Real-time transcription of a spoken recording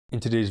In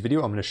today's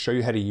video, I'm going to show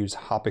you how to use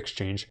Hop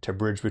Exchange to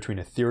bridge between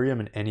Ethereum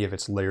and any of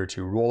its layer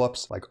 2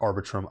 rollups like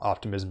Arbitrum,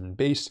 Optimism, and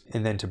Base,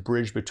 and then to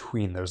bridge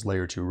between those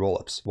layer 2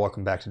 rollups.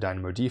 Welcome back to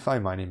Dynamo DeFi.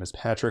 My name is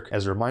Patrick.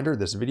 As a reminder,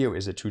 this video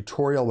is a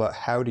tutorial about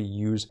how to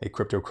use a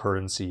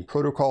cryptocurrency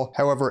protocol.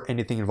 However,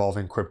 anything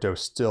involving crypto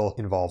still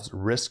involves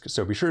risk,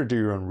 so be sure to do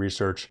your own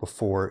research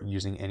before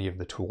using any of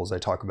the tools I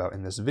talk about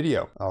in this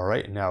video. All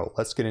right, now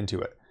let's get into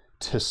it.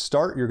 To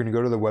start, you're going to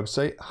go to the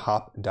website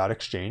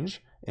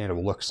hop.exchange. And it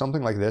will look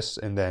something like this,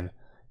 and then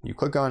you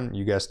click on,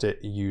 you guessed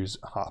it, use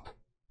Hop.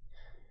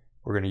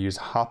 We're going to use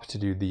Hop to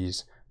do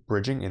these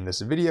bridging in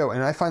this video,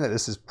 and I find that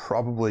this is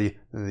probably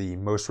the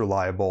most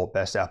reliable,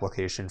 best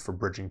application for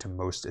bridging to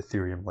most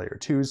Ethereum layer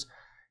 2s.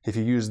 If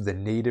you use the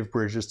native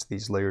bridges to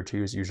these layer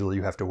 2s, usually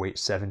you have to wait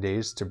 7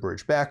 days to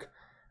bridge back,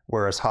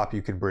 whereas Hop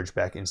you can bridge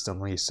back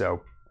instantly,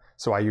 so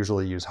I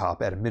usually use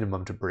Hop at a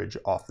minimum to bridge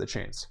off the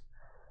chains.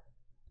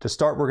 To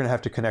start, we're going to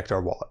have to connect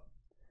our wallet,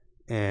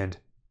 and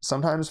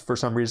sometimes, for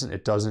some reason,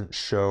 it doesn't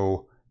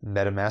show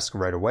MetaMask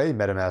right away.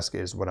 MetaMask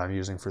is what I'm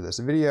using for this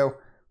video.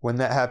 When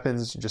that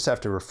happens, you just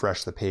have to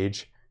refresh the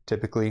page,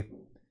 typically.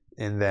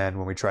 And then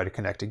when we try to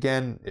connect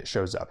again, it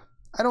shows up.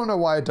 I don't know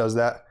why it does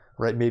that,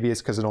 right? Maybe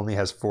it's because it only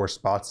has 4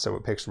 spots, so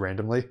it picks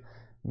randomly.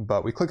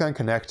 But we click on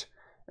connect,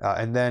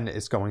 and then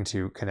it's going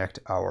to connect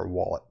our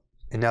wallet.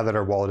 And now that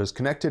our wallet is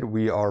connected,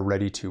 we are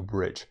ready to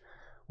bridge.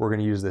 We're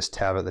going to use this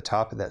tab at the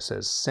top that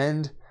says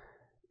send.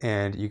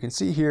 And you can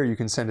see here, you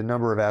can send a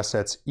number of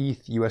assets,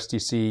 ETH,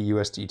 USDC,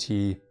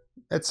 USDT,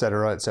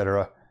 etc.,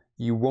 etc.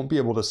 You won't be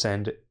able to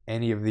send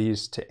any of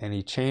these to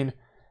any chain.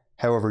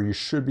 However, you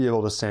should be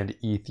able to send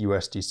ETH,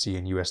 USDC,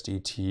 and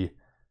USDT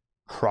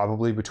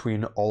probably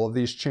between all of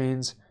these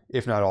chains.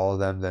 If not all of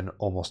them, then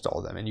almost all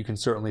of them. And you can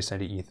certainly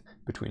send ETH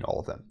between all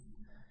of them.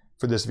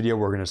 For this video,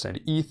 we're going to send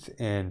ETH,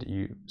 and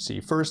you see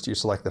first, you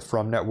select the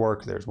from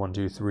network. There's 1,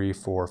 2, 3,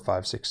 4,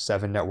 5, 6,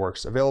 7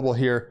 networks available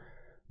here.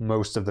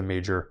 Most of the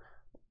major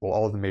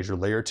all of the major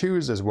layer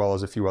 2s, as well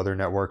as a few other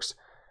networks.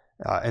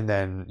 And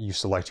then you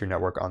select your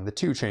network on the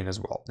 2 chain as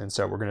well. And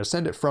so we're going to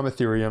send it from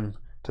Ethereum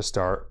to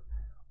start.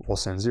 We'll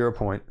send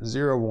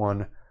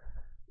 0.01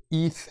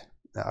 ETH,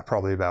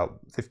 probably about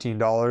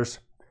 $15.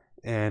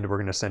 And we're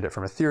going to send it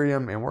from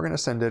Ethereum, and we're going to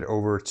send it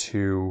over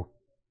to,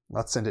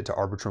 let's send it to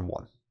Arbitrum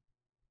 1.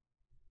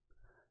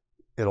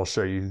 It'll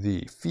show you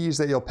the fees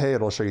that you'll pay.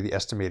 It'll show you the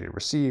estimated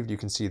received. You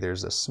can see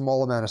there's a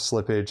small amount of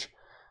slippage.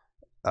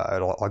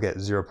 I'll get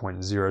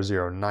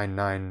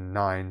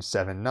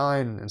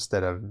 0.00999979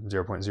 instead of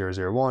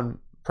 0.001,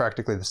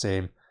 practically the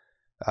same.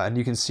 And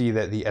you can see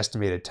that the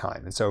estimated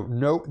time. And so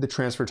note the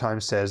transfer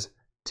time says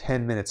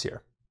 10 minutes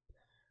here.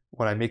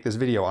 When I make this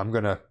video, I'm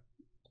going to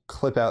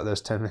clip out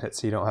those 10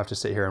 minutes so you don't have to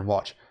sit here and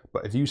watch.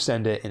 But if you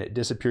send it and it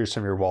disappears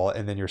from your wallet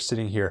and then you're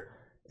sitting here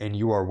and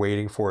you are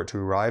waiting for it to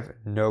arrive,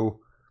 know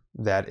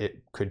that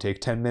it could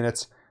take 10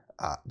 minutes.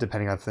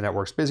 Depending on if the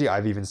network's busy.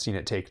 I've even seen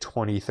it take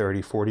 20,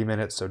 30, 40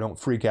 minutes, so don't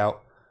freak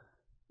out.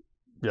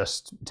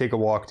 Just take a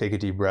walk, take a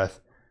deep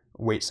breath,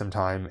 wait some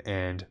time,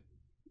 and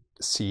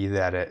see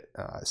that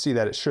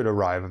it should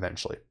arrive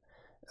eventually.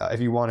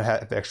 If you want to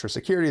have extra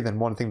security, then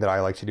one thing that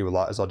I like to do a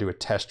lot is I'll do a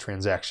test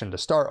transaction to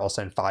start. I'll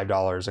send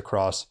 $5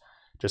 across,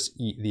 just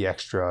eat the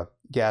extra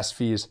gas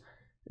fees,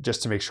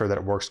 just to make sure that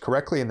it works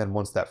correctly, and then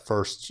once that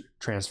first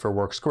transfer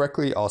works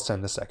correctly, I'll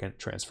send the second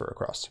transfer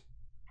across.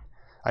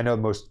 I know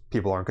most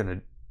people aren't going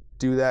to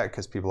do that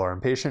because people are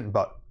impatient,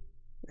 but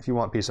if you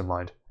want peace of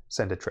mind,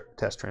 send a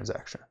test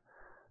transaction.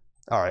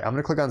 All right, I'm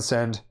going to click on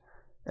send,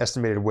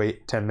 estimated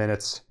wait 10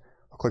 minutes.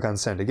 I'll click on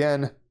send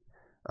again.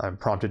 I'm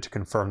prompted to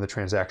confirm the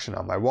transaction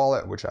on my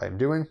wallet, which I am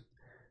doing.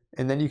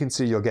 And then you can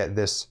see you'll get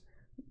this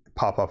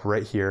pop up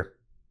right here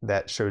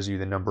that shows you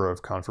the number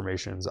of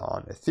confirmations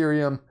on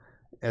Ethereum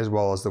as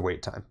well as the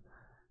wait time.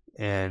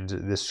 And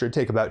this should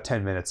take about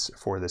 10 minutes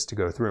for this to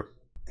go through.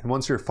 And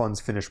once your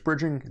funds finish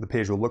bridging, the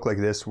page will look like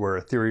this, where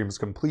Ethereum is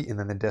complete and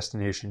then the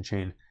destination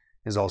chain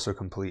is also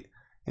complete.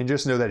 And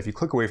just know that if you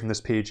click away from this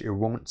page, it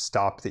won't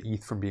stop the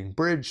ETH from being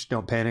bridged.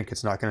 Don't panic,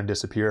 it's not going to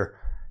disappear.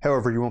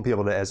 However, you won't be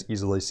able to as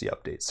easily see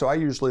updates. So I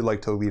usually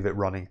like to leave it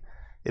running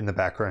in the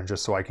background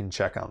just so I can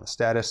check on the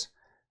status.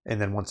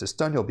 And then once it's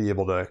done, you'll be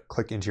able to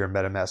click into your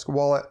MetaMask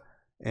wallet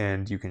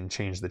and you can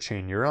change the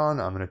chain you're on.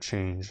 I'm going to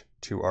change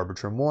to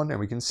Arbitrum 1, and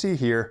we can see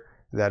here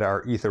that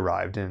our ETH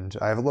arrived, and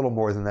I have a little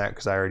more than that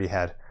because I already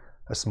had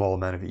a small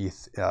amount of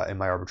ETH in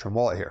my Arbitrum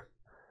wallet here.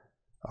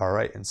 All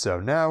right, and so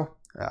now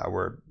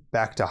we're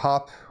back to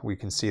Hop. We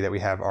can see that we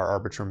have our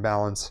Arbitrum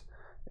balance,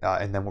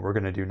 and then what we're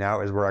going to do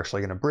now is we're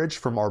actually going to bridge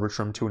from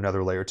Arbitrum to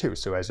another layer 2.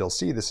 So as you'll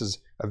see, this is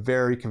a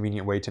very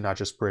convenient way to not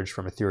just bridge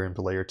from Ethereum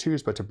to layer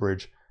 2s, but to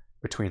bridge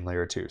between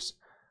layer 2s.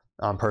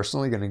 I'm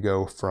personally going to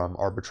go from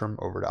Arbitrum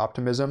over to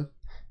Optimism,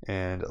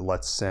 and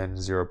let's send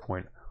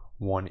 0.1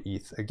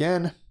 ETH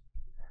again.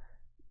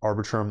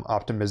 Arbitrum,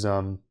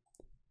 Optimism,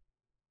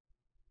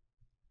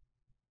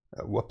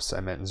 whoops,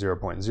 I meant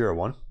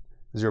 0.01.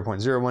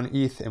 0.01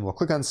 ETH, and we'll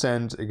click on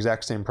send,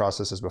 exact same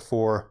process as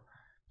before.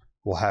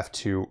 We'll have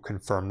to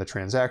confirm the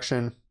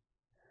transaction.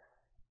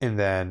 And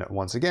then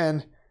once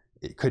again,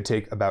 It could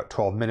take about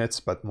 12 minutes,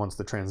 but once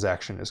the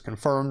transaction is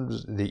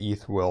confirmed, the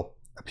ETH will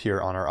appear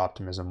on our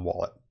Optimism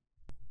wallet.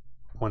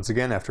 Once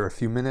again, after a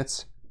few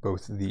minutes,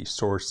 both the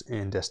source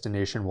and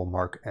destination will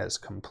mark as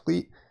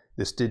complete.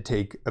 This did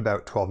take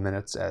about 12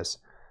 minutes as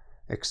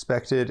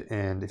expected,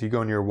 and if you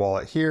go into your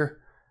wallet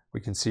here,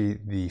 we can see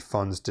the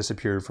funds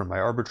disappeared from my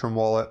Arbitrum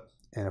wallet,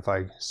 and if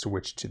I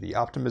switch to the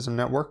Optimism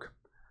network,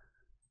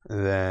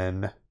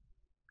 then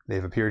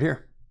they've appeared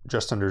here,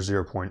 just under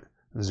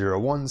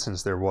 0.01,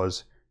 since there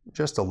was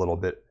just a little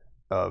bit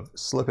of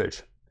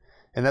slippage.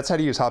 And that's how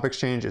to use Hop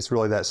Exchange. It's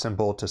really that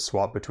simple to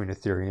swap between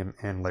Ethereum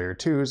and layer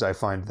 2s. I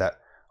find that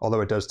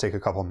although it does take a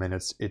couple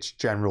minutes, it's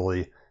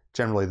generally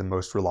the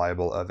most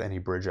reliable of any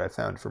bridge I've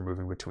found for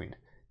moving between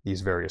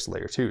these various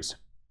layer 2s.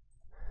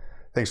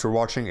 Thanks for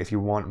watching. If you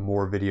want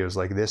more videos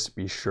like this,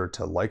 be sure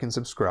to like and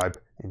subscribe.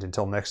 And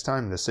until next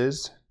time, this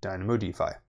is Dynamo DeFi.